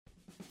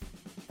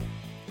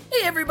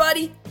Hey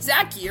everybody,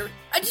 Zach here.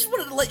 I just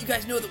wanted to let you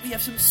guys know that we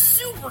have some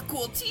super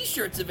cool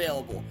t-shirts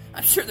available.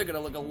 I'm sure they're going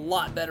to look a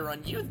lot better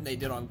on you than they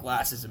did on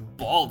Glasses and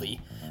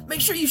Baldy.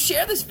 Make sure you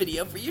share this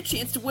video for your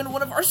chance to win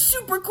one of our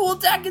super cool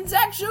Dak and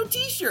Zach Show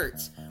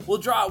t-shirts. We'll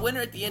draw a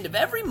winner at the end of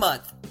every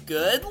month.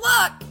 Good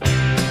luck!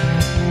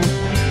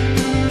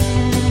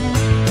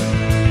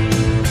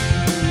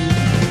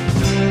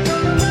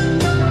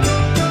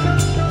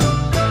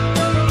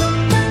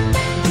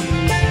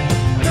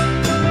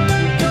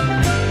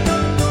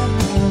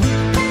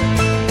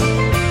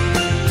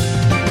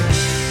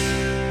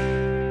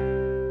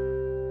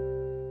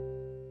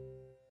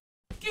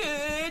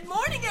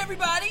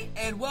 Everybody,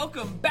 and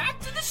welcome back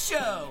to the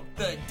show,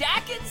 the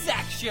Dak and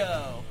Zach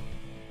Show.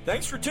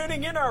 Thanks for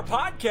tuning in to our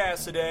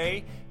podcast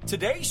today.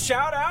 Today's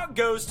shout out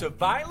goes to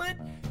Violet,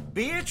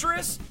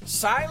 Beatrice,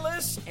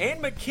 Silas, and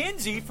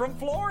Mackenzie from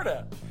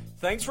Florida.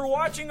 Thanks for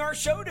watching our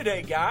show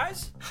today,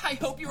 guys. I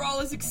hope you're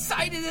all as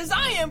excited as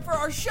I am for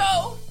our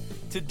show.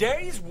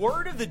 Today's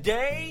word of the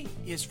day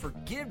is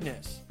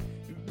forgiveness.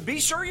 Be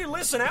sure you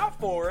listen out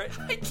for it.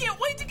 I can't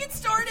wait to get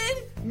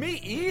started. Me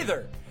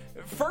either.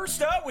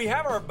 First up, we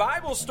have our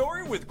Bible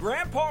story with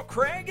Grandpa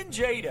Craig and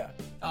Jada.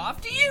 Off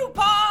to you,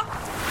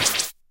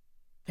 Pa!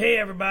 Hey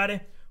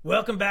everybody,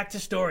 welcome back to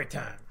Story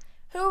Time.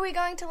 Who are we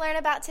going to learn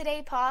about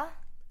today, Pa?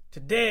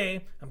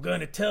 Today, I'm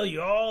going to tell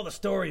you all the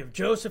story of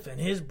Joseph and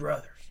his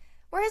brothers.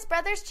 Were his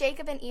brothers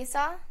Jacob and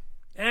Esau?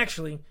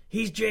 Actually,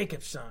 he's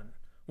Jacob's son,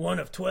 one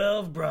of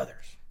 12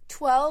 brothers.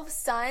 12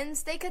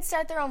 sons? They could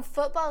start their own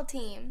football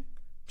team.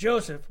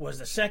 Joseph was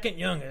the second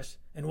youngest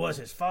and was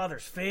his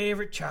father's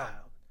favorite child.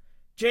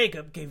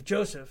 Jacob gave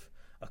Joseph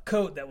a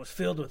coat that was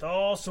filled with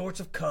all sorts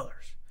of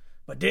colors,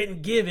 but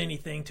didn't give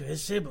anything to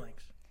his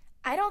siblings.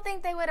 I don't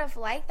think they would have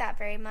liked that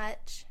very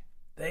much.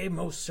 They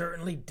most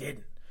certainly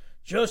didn't.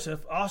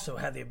 Joseph also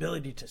had the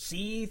ability to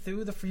see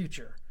through the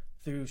future,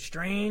 through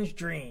strange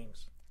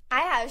dreams.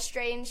 I have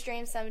strange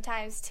dreams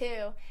sometimes,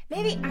 too.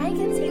 Maybe I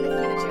can see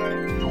the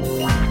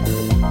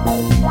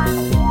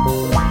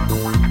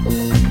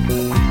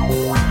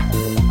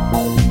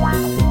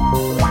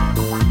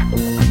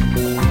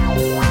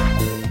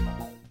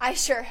I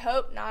sure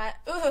hope not.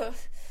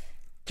 Oof.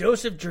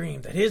 Joseph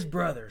dreamed that his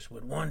brothers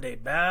would one day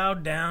bow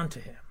down to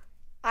him.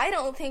 I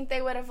don't think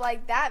they would have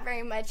liked that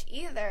very much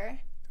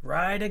either.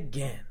 Right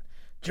again.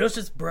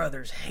 Joseph's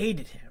brothers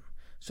hated him,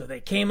 so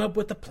they came up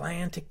with a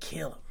plan to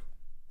kill him.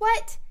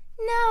 What?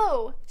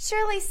 No!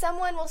 Surely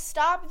someone will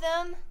stop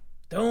them.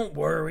 Don't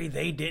worry,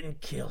 they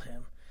didn't kill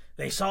him.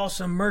 They saw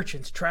some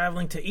merchants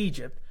traveling to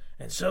Egypt,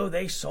 and so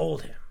they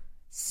sold him.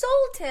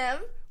 Sold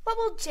him? What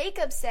will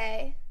Jacob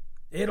say?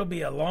 It'll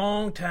be a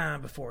long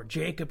time before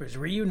Jacob is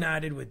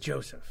reunited with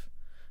Joseph.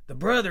 The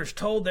brothers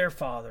told their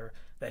father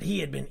that he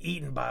had been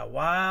eaten by a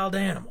wild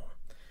animal,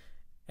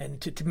 and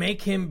to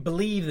make him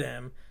believe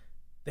them,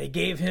 they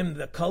gave him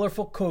the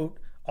colorful coat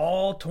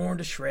all torn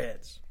to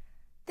shreds.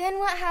 Then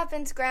what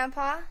happens,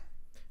 Grandpa?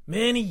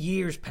 Many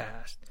years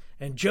passed,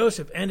 and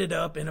Joseph ended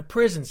up in a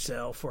prison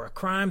cell for a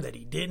crime that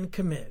he didn't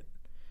commit.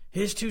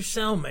 His two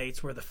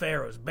cellmates were the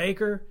Pharaoh's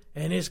baker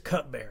and his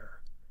cupbearer.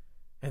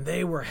 And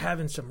they were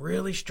having some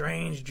really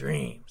strange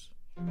dreams.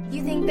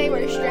 You think they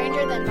were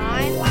stranger than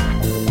mine?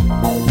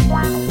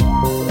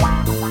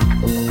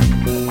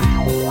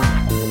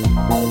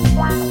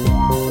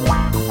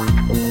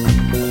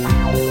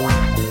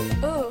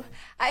 Ooh,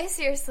 I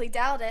seriously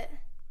doubt it.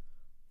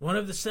 One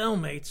of the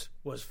cellmates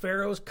was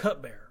Pharaoh's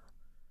cupbearer.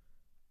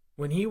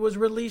 When he was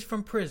released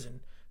from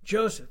prison,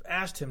 Joseph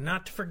asked him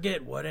not to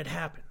forget what had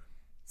happened.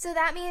 So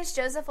that means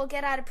Joseph will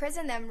get out of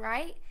prison then,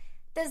 right?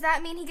 Does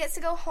that mean he gets to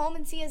go home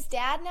and see his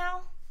dad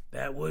now?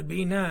 That would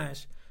be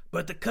nice,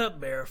 but the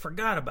cupbearer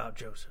forgot about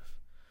Joseph,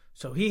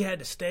 so he had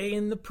to stay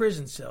in the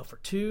prison cell for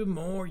 2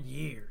 more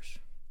years.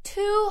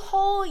 2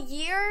 whole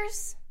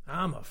years?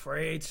 I'm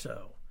afraid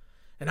so.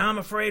 And I'm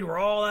afraid we're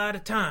all out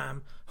of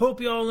time. Hope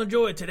you all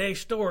enjoyed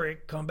today's story.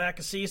 Come back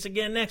and see us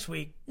again next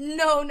week.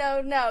 No.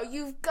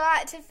 You've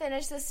got to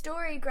finish the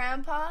story,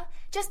 Grandpa.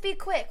 Just be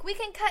quick. We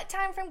can cut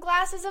time from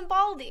Glasses and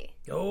Baldy.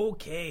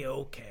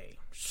 Okay.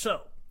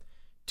 So,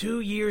 2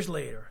 years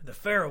later, the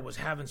Pharaoh was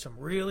having some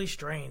really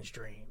strange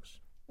dreams.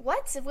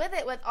 What's with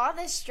it with all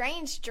the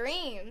strange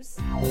dreams?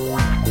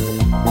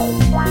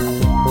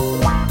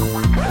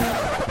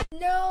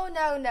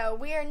 No.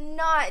 We are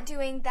not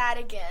doing that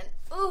again.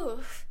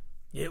 Oof.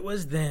 It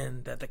was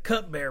then that the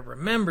cupbearer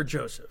remembered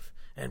Joseph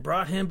and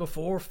brought him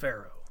before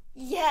Pharaoh.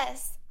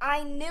 Yes,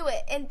 I knew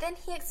it. And then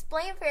he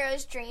explained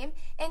Pharaoh's dream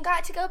and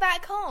got to go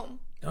back home.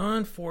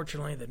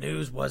 Unfortunately, the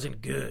news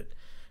wasn't good.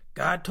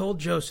 God told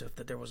Joseph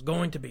that there was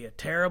going to be a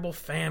terrible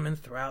famine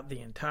throughout the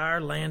entire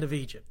land of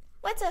Egypt.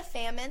 What's a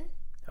famine?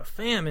 A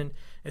famine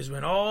is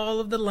when all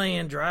of the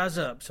land dries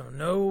up so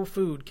no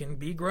food can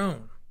be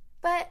grown.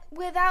 But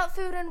without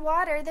food and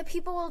water, the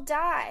people will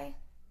die.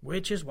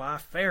 Which is why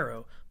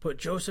Pharaoh put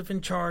Joseph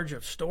in charge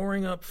of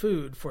storing up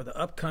food for the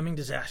upcoming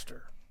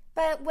disaster.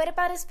 But what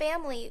about his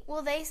family?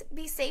 Will they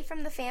be safe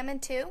from the famine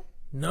too?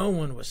 No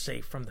one was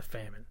safe from the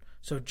famine,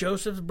 so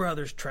Joseph's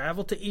brothers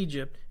traveled to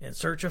Egypt in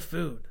search of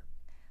food.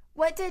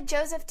 What did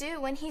Joseph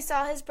do when he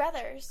saw his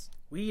brothers?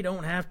 We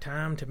don't have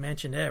time to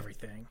mention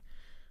everything,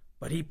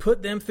 but he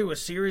put them through a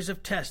series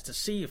of tests to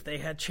see if they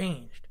had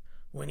changed.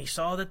 When he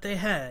saw that they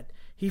had,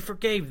 he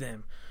forgave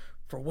them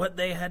for what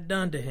they had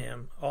done to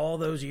him all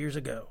those years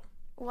ago.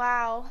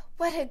 Wow,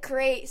 what a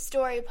great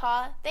story,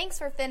 Pa. Thanks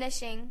for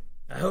finishing.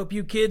 I hope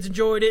you kids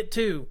enjoyed it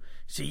too.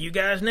 See you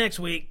guys next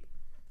week.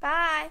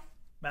 Bye.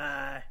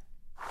 Bye.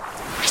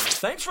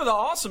 Thanks for the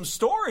awesome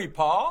story,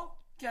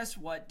 Paul. Guess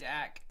what,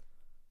 Dak?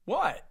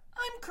 What?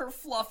 I'm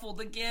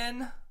kerfluffled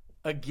again.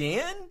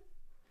 Again?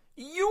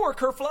 You were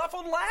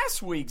kerfluffled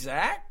last week,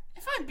 Zach.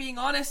 If I'm being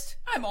honest,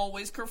 I'm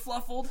always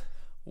kerfluffled.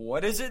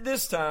 What is it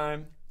this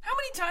time? How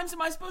many times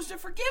am I supposed to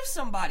forgive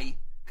somebody?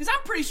 Because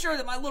I'm pretty sure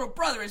that my little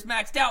brother is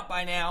maxed out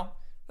by now.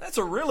 That's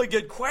a really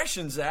good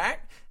question,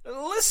 Zach.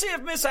 Let's see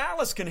if Miss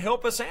Alice can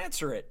help us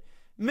answer it.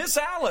 Miss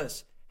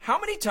Alice, how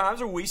many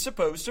times are we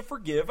supposed to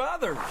forgive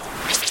others?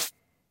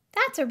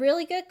 That's a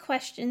really good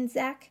question,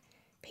 Zach.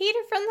 Peter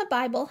from the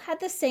Bible had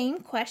the same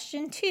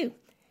question too.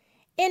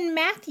 In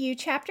Matthew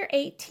chapter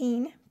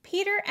 18,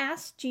 Peter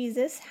asked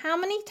Jesus how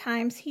many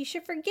times he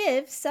should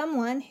forgive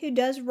someone who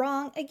does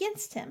wrong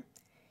against him.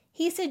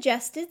 He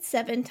suggested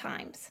 7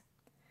 times.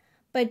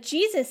 But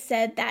Jesus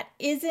said that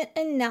isn't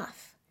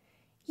enough.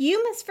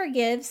 You must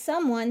forgive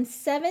someone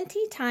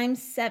 70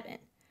 times 7.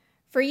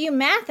 For you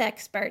math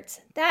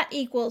experts, that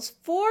equals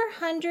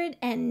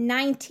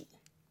 490.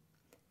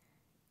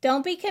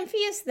 Don't be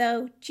confused,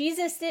 though.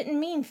 Jesus didn't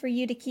mean for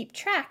you to keep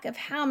track of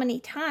how many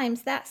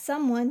times that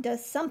someone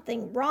does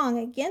something wrong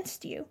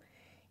against you.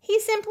 He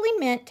simply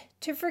meant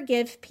to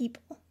forgive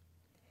people.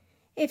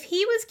 If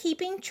he was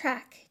keeping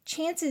track,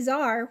 chances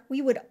are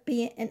we would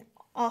be in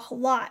a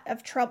lot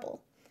of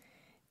trouble.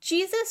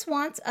 Jesus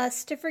wants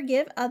us to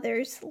forgive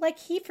others like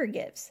he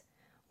forgives.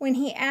 When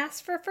he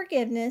asks for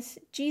forgiveness,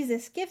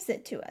 Jesus gives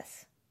it to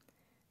us.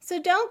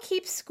 So don't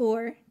keep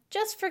score,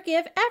 just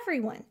forgive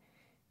everyone,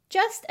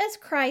 just as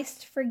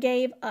Christ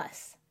forgave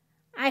us.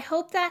 I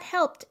hope that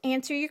helped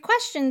answer your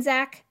question,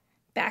 Zach.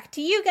 Back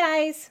to you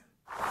guys.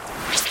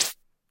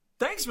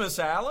 Thanks, Miss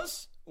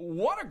Alice.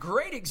 What a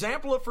great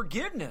example of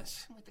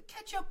forgiveness. With the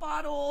ketchup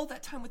bottle,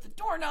 that time with the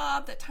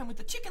doorknob, that time with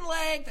the chicken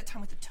leg, that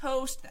time with the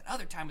toast, that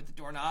other time with the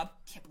doorknob.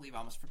 Can't believe I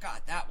almost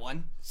forgot that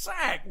one.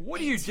 Zach,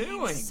 what are you 18,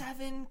 doing?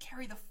 7,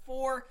 carry the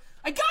 4.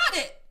 I got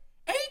it!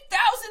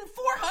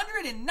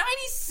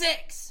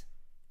 8,496!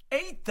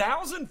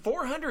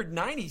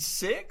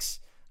 8,496?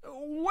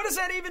 What does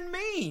that even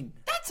mean?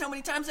 That's how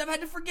many times I've had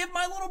to forgive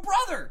my little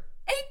brother.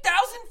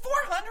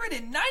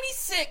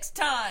 8,496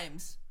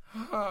 times!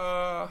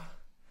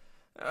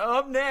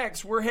 Up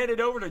next, we're headed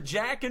over to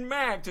Jack and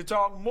Mac to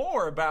talk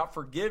more about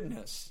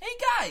forgiveness. Hey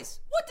guys,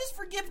 what does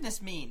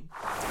forgiveness mean?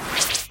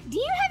 Do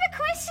you have a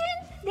question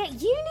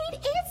that you need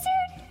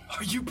answered?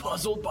 Are you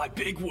puzzled by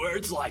big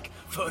words like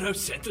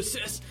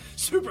photosynthesis,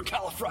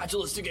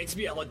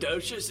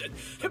 supercalifragilisticexpialidocious, and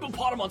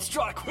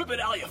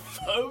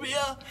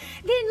hippopotamonstratoequipedalia-phobia?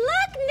 Then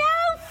look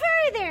no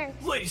further.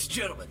 Ladies and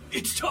gentlemen,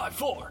 it's time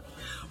for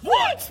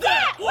What's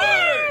That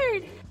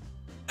Word?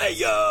 Hey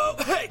yo!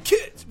 Hey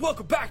kids!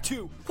 Welcome back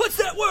to What's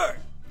That Word?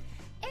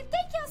 And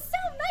thank y'all so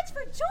much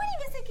for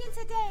joining us again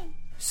today.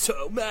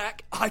 So,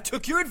 Mac, I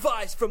took your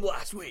advice from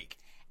last week.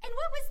 And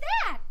what was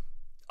that?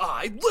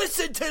 I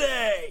listened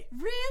today!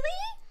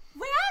 Really?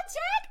 Well,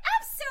 Jack,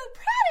 I'm so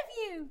proud of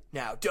you.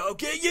 Now, don't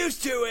get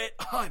used to it.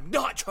 I'm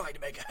not trying to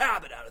make a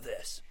habit out of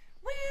this.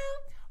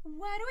 Well,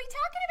 what are we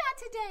talking about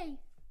today?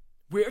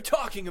 We're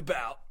talking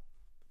about,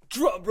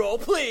 drum roll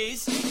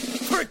please,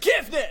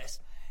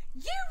 forgiveness!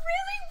 You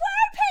really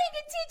were paying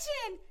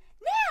attention.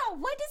 Now,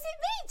 what does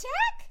it mean,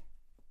 Jack?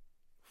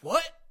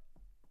 What?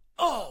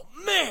 Oh,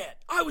 man!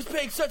 I was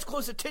paying such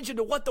close attention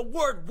to what the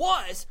word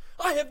was,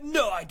 I have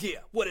no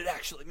idea what it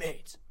actually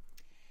means.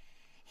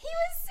 He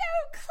was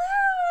so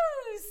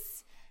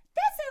close.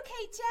 That's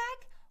okay,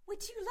 Jack.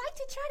 Would you like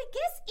to try to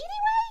guess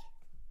anyway?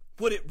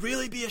 Would it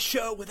really be a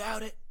show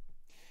without it?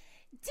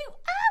 Do I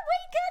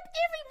wake up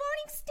every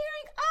morning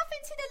staring off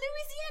into the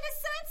Louisiana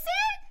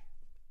sunset?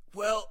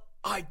 Well,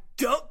 I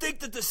don't think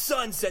that the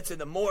sun sets in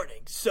the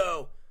morning,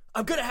 so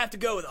I'm gonna have to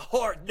go with a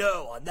hard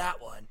no on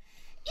that one.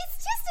 It's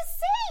just a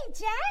saying,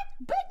 Jack,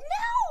 but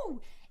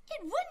no!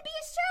 It wouldn't be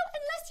a show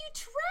unless you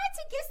tried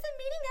to guess the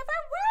meaning of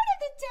our word of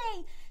the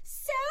day.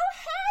 So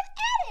have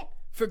at it!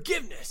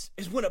 Forgiveness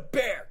is when a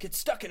bear gets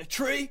stuck in a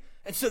tree,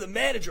 and so the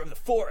manager of the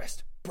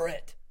forest,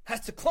 Brent, has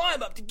to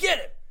climb up to get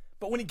him.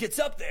 But when he gets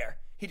up there,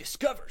 he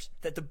discovers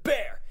that the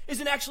bear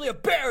isn't actually a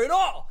bear at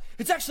all.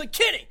 It's actually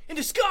Kenny in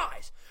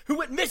disguise, who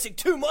went missing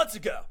 2 months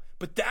ago.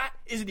 But that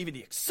isn't even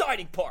the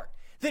exciting part.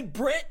 Then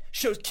Brent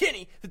shows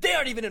Kenny that they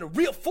aren't even in a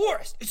real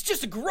forest. It's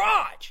just a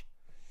garage.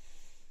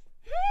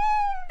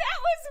 That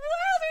was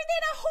wilder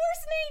than a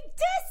horse named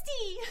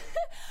Dusty.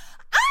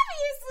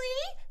 Obviously,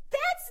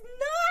 that's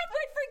not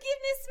what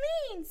forgiveness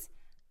means.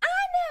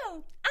 I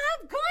know,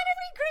 I'm going to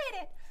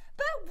regret it,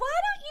 but why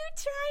don't you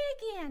try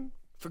again?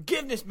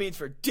 Forgiveness means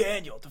for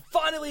Daniel to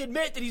finally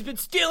admit that he's been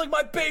stealing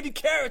my baby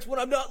carrots when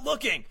I'm not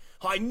looking.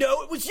 I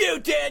know it was you,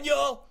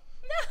 Daniel.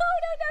 No.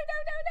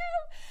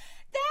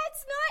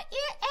 That's not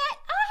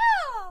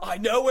I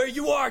know where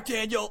you are,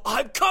 Daniel.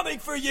 I'm coming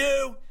for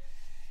you.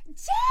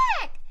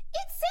 Jack,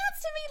 it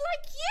sounds to me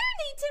like you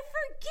need to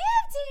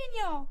forgive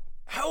Daniel.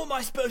 How am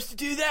I supposed to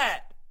do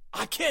that?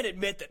 I can't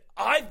admit that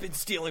I've been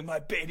stealing my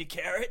baby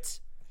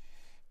carrots.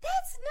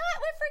 That's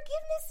not what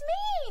forgiveness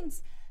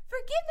means.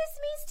 Forgiveness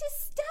means to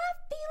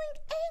stop feeling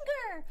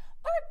anger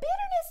or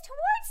bitterness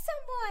towards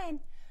someone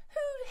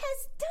who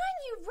has done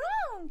you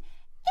wrong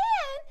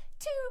and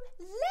to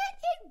let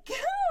it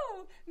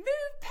go.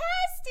 Move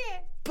past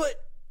it.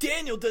 But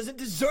Daniel doesn't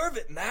deserve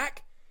it,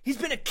 Mac. He's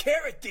been a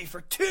carrot thief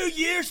for 2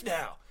 years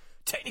now.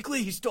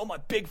 Technically, he stole my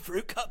big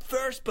fruit cup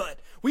first, but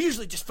we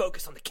usually just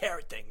focus on the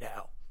carrot thing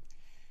now.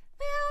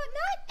 Well,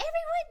 not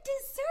everyone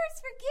deserves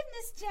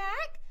forgiveness,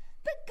 Jack,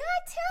 but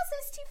God tells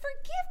us to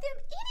forgive them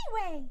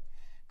anyway.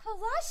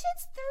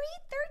 Colossians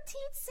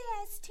 3:13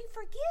 says to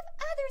forgive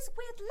others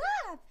with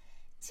love,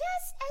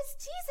 just as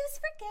Jesus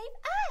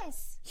forgave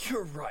us.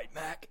 You're right,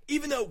 Mac.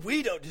 Even though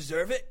we don't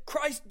deserve it,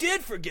 Christ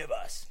did forgive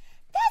us.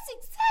 That's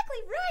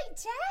exactly right,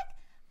 Jack.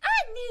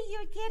 I knew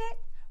you'd get it.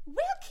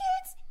 Well,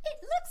 kids,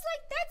 it looks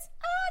like that's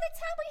all the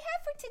time we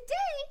have for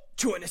today.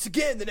 Join us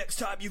again the next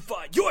time you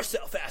find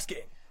yourself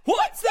asking,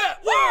 "What's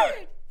that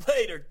word?"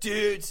 Later,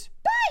 dudes.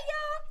 Bye,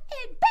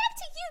 y'all, and back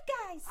to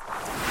you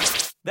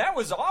guys. That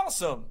was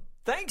awesome.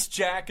 Thanks,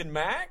 Jack and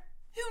Mac.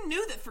 Who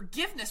knew that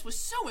forgiveness was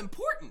so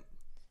important?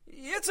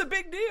 It's a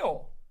big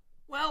deal.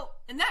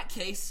 Well, in that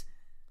case,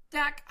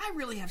 Dak, I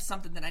really have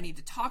something that I need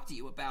to talk to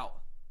you about.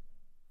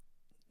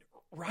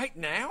 Right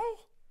now?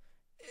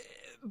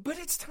 But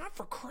it's time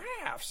for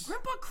crafts.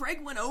 Grandpa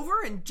Craig went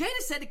over and Jada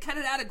said to cut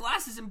it out of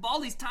Glasses and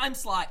Baldy's time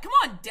slot. Come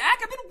on, Dak,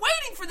 I've been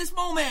waiting for this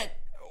moment.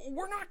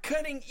 We're not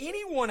cutting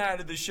anyone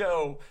out of the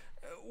show.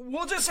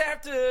 We'll just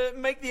have to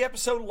make the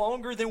episode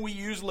longer than we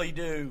usually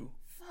do.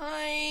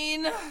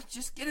 Fine.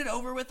 Just get it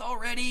over with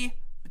already.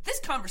 But this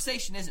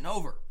conversation isn't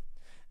over.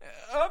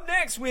 Up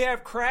next, we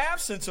have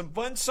crafts and some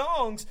fun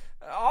songs.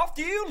 Off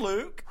to you,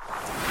 Luke.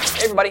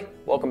 Hey everybody,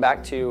 welcome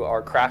back to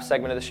our craft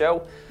segment of the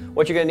show.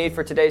 What you're going to need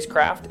for today's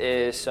craft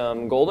is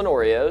some golden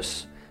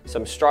Oreos,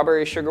 some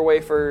strawberry sugar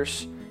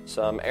wafers,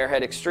 some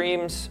Airhead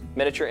Extremes,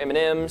 miniature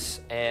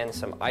M&Ms, and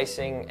some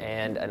icing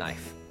and a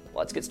knife.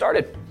 Let's get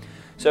started.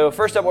 So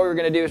first up, what we're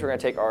going to do is we're going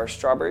to take our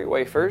strawberry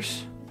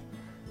wafers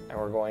and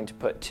we're going to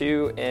put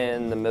 2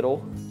 in the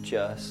middle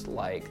just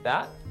like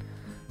that.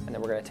 And then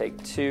we're going to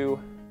take 2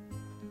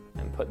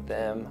 and put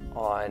them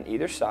on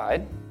either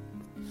side.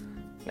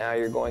 Now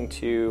you're going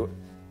to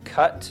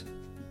cut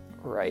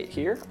right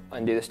here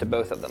and do this to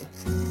both of them.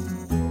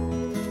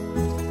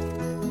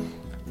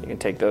 You can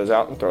take those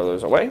out and throw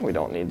those away. We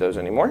don't need those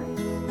anymore.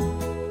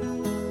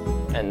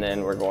 And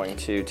then we're going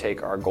to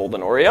take our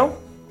golden Oreo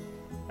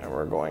and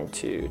we're going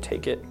to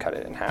take it, cut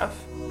it in half.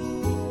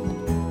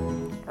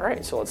 All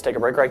right, so let's take a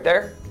break right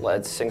there.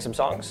 Let's sing some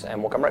songs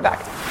and we'll come right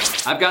back.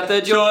 I've got the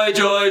joy,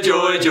 joy,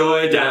 joy,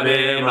 joy down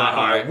in my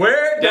heart.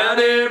 Where? Down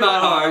in my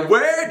heart.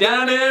 Where?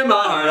 Down in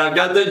my heart. I've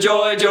got the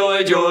joy,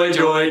 joy, joy,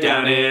 joy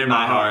down in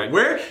my heart.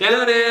 Where?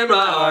 Down in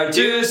my heart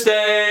to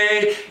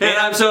stay. And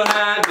I'm so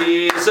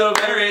happy, so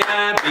very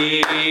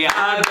happy.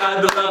 I've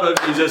got the love of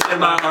Jesus in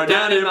my heart,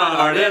 down in my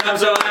heart. And I'm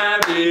so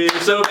happy,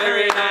 so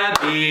very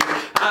happy.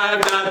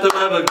 I've got the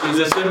love of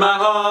Jesus in my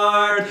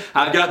heart.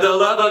 I've got the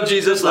love of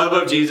Jesus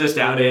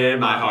down in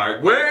my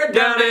heart. Where?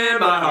 Down in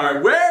my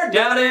heart. Where?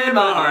 Down in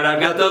my heart. I've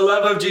got the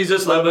love of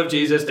Jesus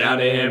down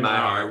in my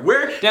heart.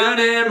 We're down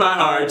in my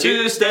heart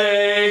to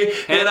stay.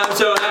 And I'm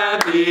so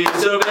happy,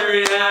 so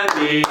very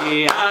happy.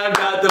 I've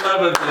got the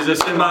love of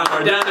Jesus in my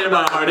heart, down in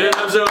my heart. And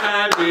I'm so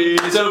happy,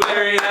 so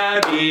very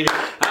happy.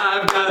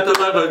 I've got the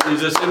love of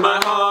Jesus in my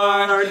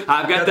heart.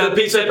 I've got the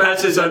peace that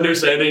passes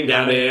understanding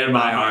down in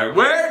my heart.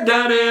 We're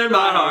down in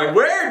my heart.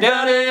 We're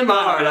down in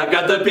my heart. I've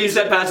got the peace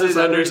that passes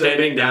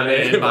understanding down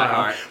in my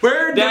heart.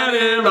 We're down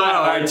in my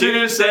heart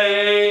to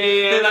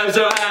stay. And I'm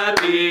so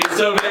happy,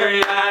 so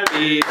very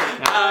happy.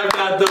 I've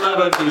got the love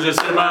of Jesus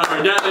in my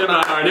heart, down in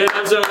my heart. And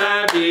I'm so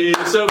happy,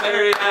 so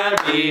very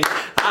happy.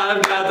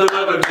 I've got the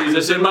love of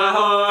Jesus in my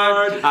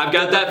heart. I've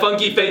got that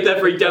funky faith that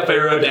freaked out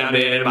Pharaoh down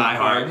in my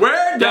heart.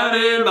 We're down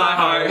in my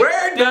heart.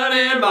 We're down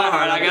in my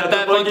heart. I got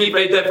that funky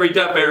faith that freaked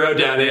out Pharaoh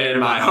down in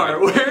my heart.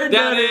 We're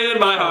down in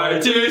my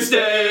heart to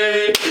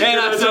stay. And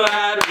I'm so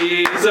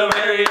happy, so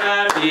very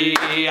happy.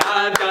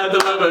 I've got the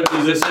love of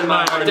Jesus in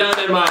my heart, down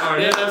in my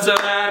heart. And I'm so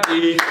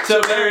happy,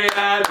 so very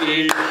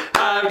happy.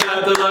 I've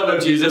got the love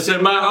of Jesus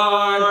in my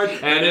heart.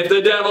 And if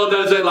the devil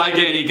doesn't like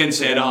it, he can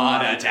sit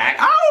on attack.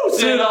 Oh,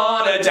 sit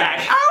on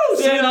attack. Oh,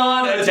 sit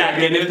on attack.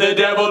 And if the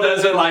devil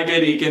doesn't like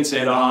it, he can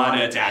sit on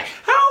attack.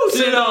 Oh,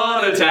 sit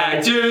on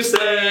attack to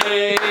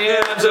stay.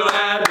 And I'm so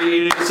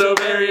happy, so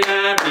very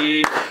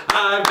happy.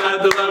 I've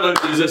got the love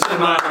of Jesus in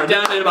my heart,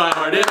 down in my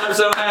heart. And I'm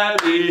so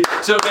happy,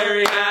 so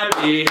very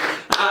happy.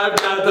 I've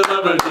got the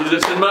love of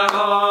Jesus in my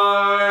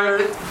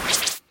heart.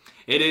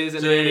 It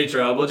isn't any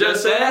trouble,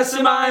 just ask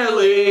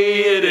Smiley.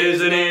 It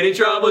isn't any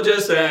trouble,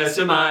 just ask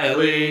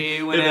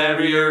Smiley.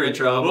 Whenever you're in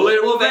trouble,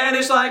 it will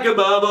vanish like a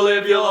bubble.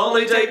 If you'll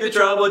only take the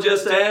trouble,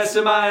 just ask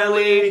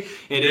Smiley.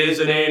 It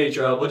isn't any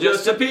trouble,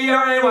 just to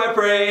P-R-A-Y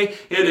pray.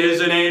 It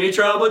isn't any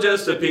trouble,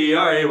 just to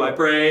P-R-A-Y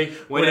pray.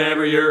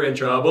 Whenever you're in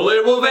trouble,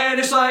 it will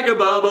vanish like a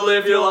bubble.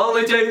 If you'll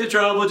only take the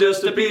trouble,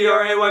 just to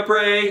P-R-A-Y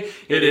pray.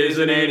 It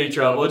isn't any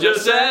trouble,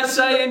 just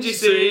S-I-N-G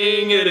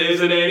sing. It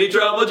isn't any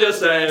trouble,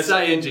 just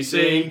S-I-N-G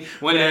sing.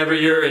 Whenever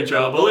you're in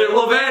trouble, it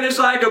will vanish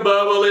like a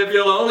bubble. If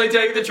you'll only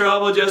take the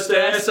trouble, just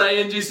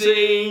S-I-N-G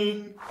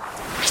sing.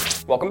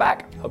 Welcome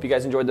back. Hope you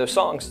guys enjoyed those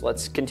songs.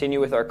 Let's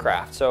continue with our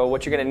craft. So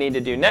what you're going to need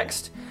to do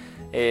next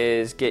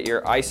is get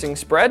your icing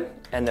spread,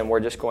 and then we're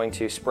just going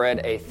to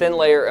spread a thin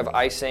layer of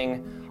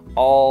icing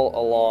all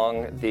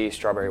along the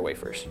strawberry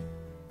wafers.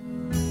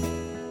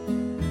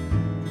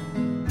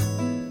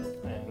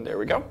 And there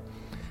we go.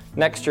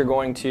 Next, you're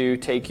going to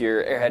take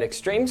your Airhead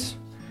Extremes,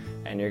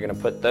 and you're going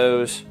to put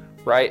those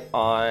right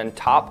on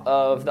top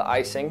of the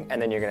icing,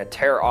 and then you're going to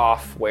tear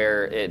off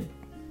where it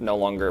no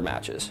longer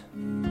matches.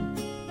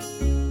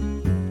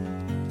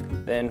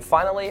 Then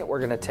finally, we're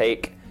going to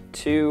take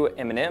 2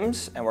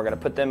 M&Ms and we're going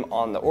to put them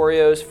on the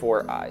Oreos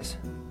for eyes.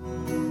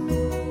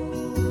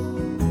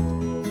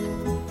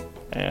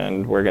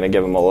 And we're going to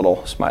give them a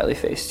little smiley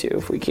face too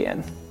if we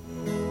can.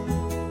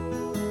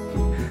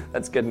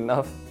 That's good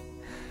enough.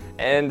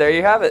 And there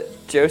you have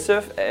it,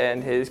 Joseph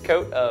and his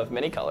coat of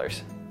many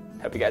colors.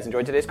 Hope you guys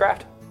enjoyed today's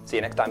craft. See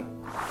you next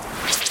time.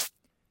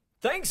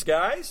 Thanks,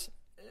 guys.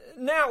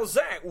 Now,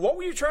 Zach, what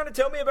were you trying to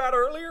tell me about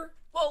earlier?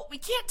 Well, we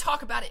can't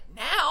talk about it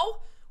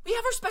now. We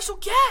have our special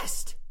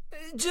guest.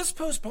 Just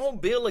postpone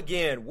Bill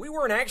again. We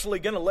weren't actually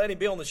going to let him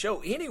be on the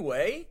show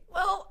anyway.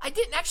 Well, I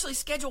didn't actually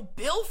schedule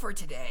Bill for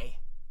today.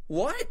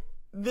 What?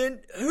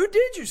 Then who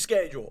did you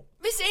schedule?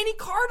 Miss Annie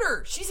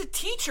Carter. She's a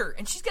teacher,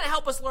 and she's going to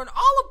help us learn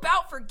all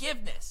about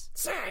forgiveness.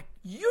 Zach,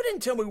 you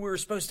didn't tell me we were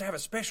supposed to have a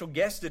special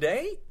guest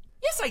today.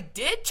 Yes, I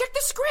did. Check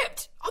the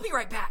script. I'll be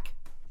right back.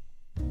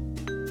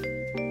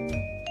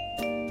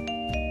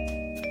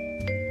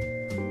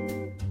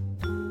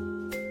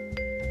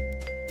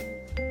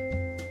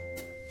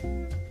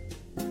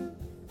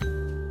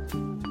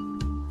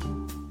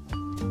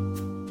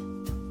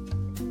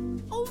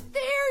 Oh,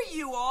 there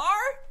you are.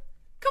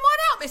 Come on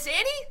out, Miss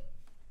Annie.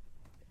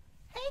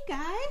 Hey,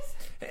 guys.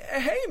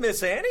 Hey,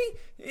 Miss Annie.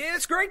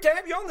 It's great to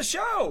have you on the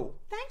show.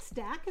 Thanks,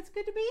 Dak. It's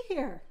good to be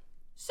here.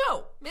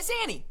 So, Miss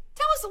Annie,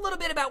 tell us a little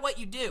bit about what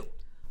you do.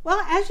 Well,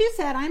 as you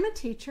said, I'm a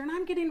teacher, and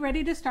I'm getting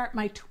ready to start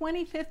my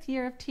 25th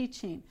year of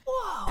teaching.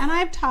 Whoa. And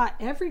I've taught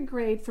every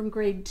grade from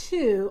grade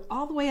 2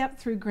 all the way up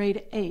through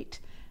grade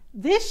 8.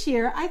 This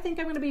year, I think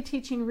I'm going to be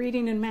teaching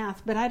reading and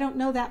math, but I don't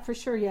know that for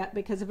sure yet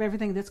because of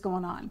everything that's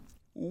going on.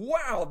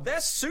 Wow,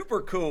 that's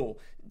super cool.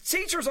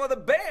 Teachers are the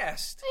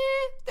best.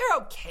 They're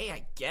okay,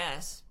 I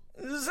guess.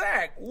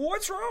 Zach,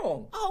 what's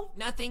wrong? Oh,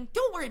 nothing.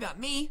 Don't worry about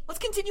me. Let's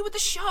continue with the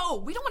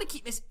show. We don't want to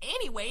keep Miss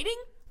Annie waiting.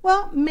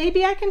 Well,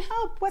 maybe I can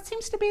help. What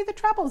seems to be the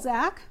trouble,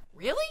 Zach?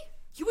 Really?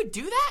 You would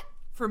do that?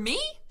 For me?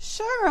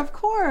 Sure, of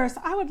course.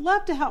 I would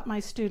love to help my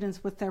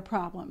students with their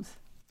problems.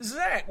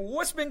 Zach,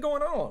 what's been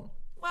going on?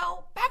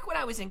 Well, back when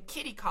I was in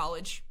kiddie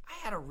college, I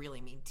had a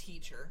really mean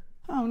teacher.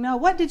 Oh, no.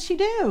 What did she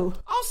do?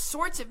 All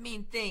sorts of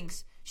mean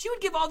things. She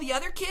would give all the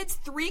other kids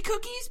 3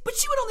 cookies, but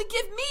she would only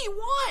give me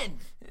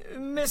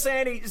 1. Miss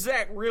Annie,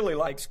 Zach really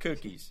likes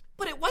cookies.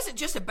 But it wasn't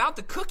just about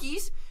the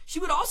cookies. She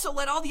would also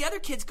let all the other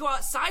kids go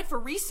outside for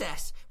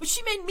recess, but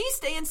she made me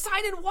stay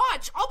inside and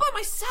watch all by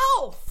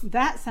myself.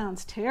 That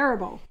sounds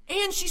terrible.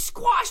 And she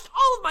squashed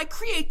all of my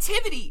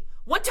creativity.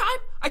 One time,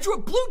 I drew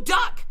a blue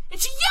duck,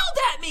 and she yelled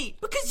at me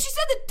because she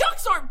said the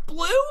ducks aren't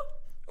blue.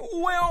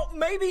 Well,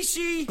 maybe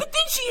she... But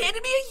then she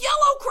handed me a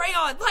yellow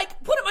crayon. Like,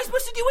 what am I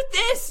supposed to do with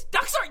this?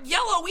 Ducks aren't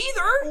yellow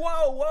either.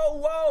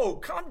 Whoa.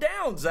 Calm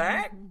down,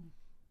 Zach.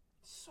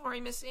 Sorry,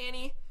 Miss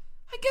Annie.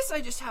 I guess I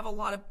just have a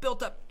lot of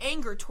built-up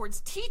anger towards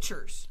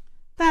teachers.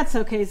 That's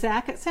okay,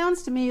 Zach. It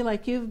sounds to me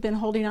like you've been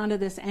holding on to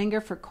this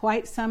anger for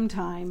quite some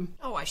time.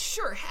 Oh, I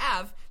sure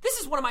have. This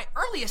is one of my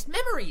earliest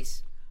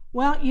memories.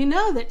 Well, you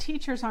know that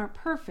teachers aren't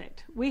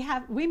perfect. We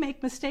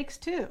make mistakes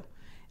too.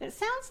 It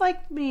sounds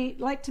like to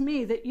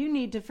me that you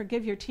need to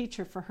forgive your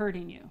teacher for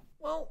hurting you.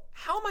 Well,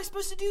 how am I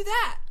supposed to do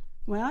that?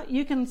 Well,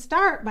 you can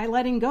start by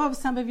letting go of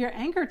some of your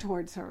anger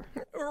towards her.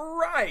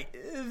 Right.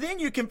 Then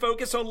you can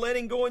focus on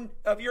letting go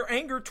of your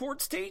anger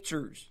towards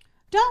teachers.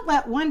 Don't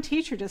let one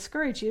teacher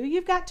discourage you.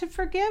 You've got to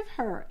forgive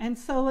her, and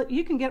so that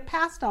you can get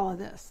past all of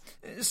this.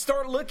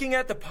 Start looking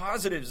at the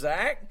positives,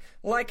 Zach.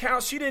 Like how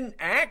she didn't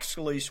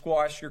actually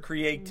squash your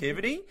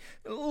creativity.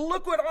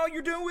 Look what all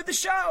you're doing with the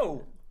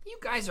show. You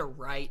guys are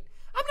right.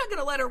 I'm not going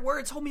to let her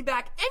words hold me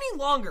back any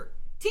longer.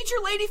 Teacher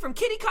lady from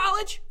Kiddie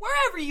College,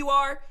 wherever you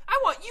are, I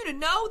want you to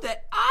know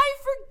that I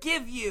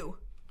forgive you.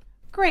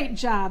 Great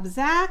job,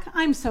 Zach.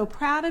 I'm so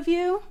proud of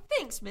you.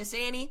 Thanks, Miss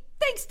Annie.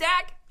 Thanks,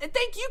 Dak. And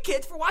thank you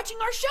kids for watching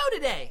our show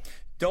today.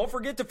 Don't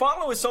forget to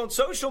follow us on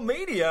social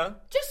media.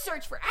 Just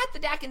search for @the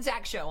Dak and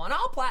Zach Show on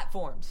all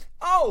platforms.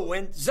 Oh,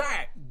 and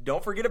Zach,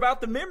 don't forget about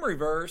the memory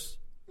verse.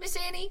 Miss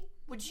Annie,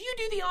 would you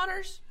do the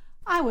honors?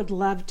 I would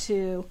love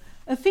to.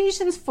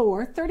 Ephesians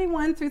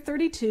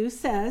 4:31-32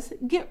 says,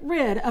 "Get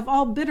rid of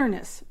all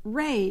bitterness,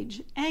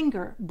 rage,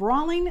 anger,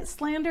 brawling,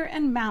 slander,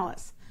 and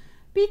malice.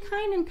 Be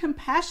kind and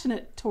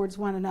compassionate towards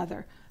one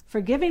another,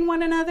 forgiving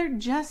one another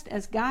just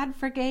as God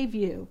forgave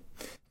you."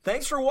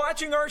 Thanks for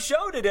watching our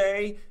show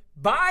today.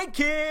 Bye,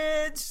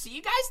 kids! See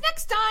you guys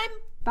next time!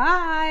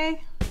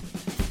 Bye!